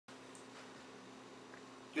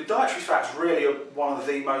Your dietary fats really are one of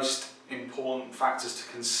the most important factors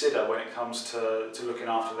to consider when it comes to looking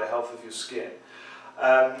after the health of your skin.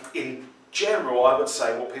 In general, I would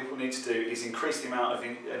say what people need to do is increase the amount of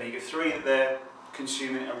omega-3 that they're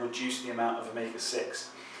consuming and reduce the amount of omega-6.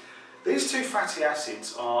 These two fatty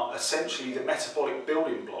acids are essentially the metabolic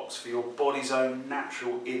building blocks for your body's own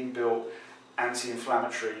natural inbuilt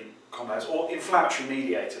anti-inflammatory compounds, or inflammatory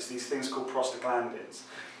mediators, these things called prostaglandins.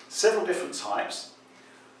 Several different types.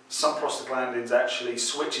 Some prostaglandins actually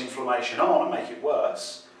switch inflammation on and make it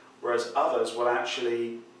worse, whereas others will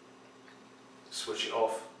actually switch it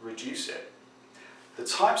off, reduce it. The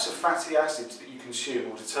types of fatty acids that you consume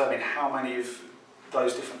will determine how many of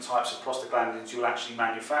those different types of prostaglandins you'll actually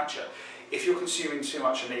manufacture. If you're consuming too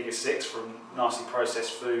much omega-6 from nasty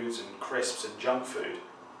processed foods and crisps and junk food,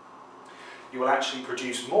 you will actually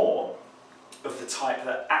produce more of the type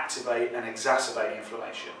that activate and exacerbate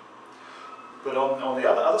inflammation. But on the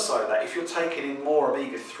other side of that, if you're taking in more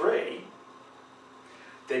omega-3,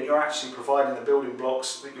 then you're actually providing the building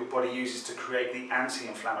blocks that your body uses to create the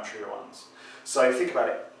anti-inflammatory ones. So think about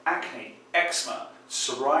it, acne, eczema,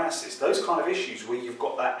 psoriasis, those kind of issues where you've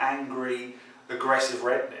got that angry, aggressive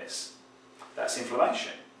redness, that's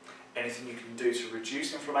inflammation. Anything you can do to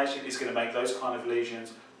reduce inflammation is going to make those kind of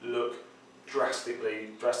lesions look drastically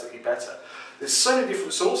better. There's so many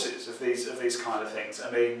different sources of these kind of things.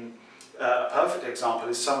 I mean, a perfect example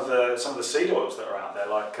is some of the seed oils that are out there,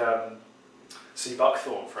 like sea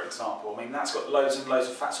buckthorn, for example. I mean, that's got loads and loads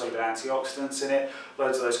of fat-soluble antioxidants in it,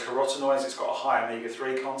 loads of those carotenoids. It's got a high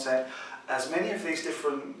omega-3 content. As many of these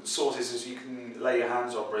different sources as you can lay your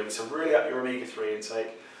hands on, really, to really up your omega-3 intake.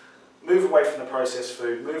 Move away from the processed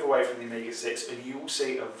food, move away from the omega-6, and you will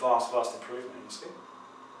see a vast improvement in your skin.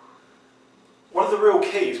 One of the real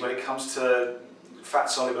keys when it comes to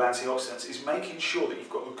fat-soluble antioxidants is making sure that you've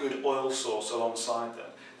got a good oil source alongside them.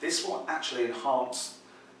 This will actually enhance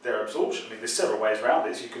their absorption. I mean, there's several ways around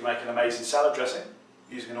this. You can make an amazing salad dressing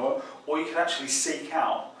using an oil, or you can actually seek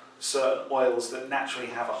out certain oils that naturally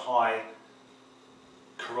have a high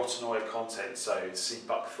carotenoid content, so sea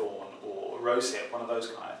buckthorn or rosehip, one of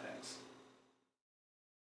those kind.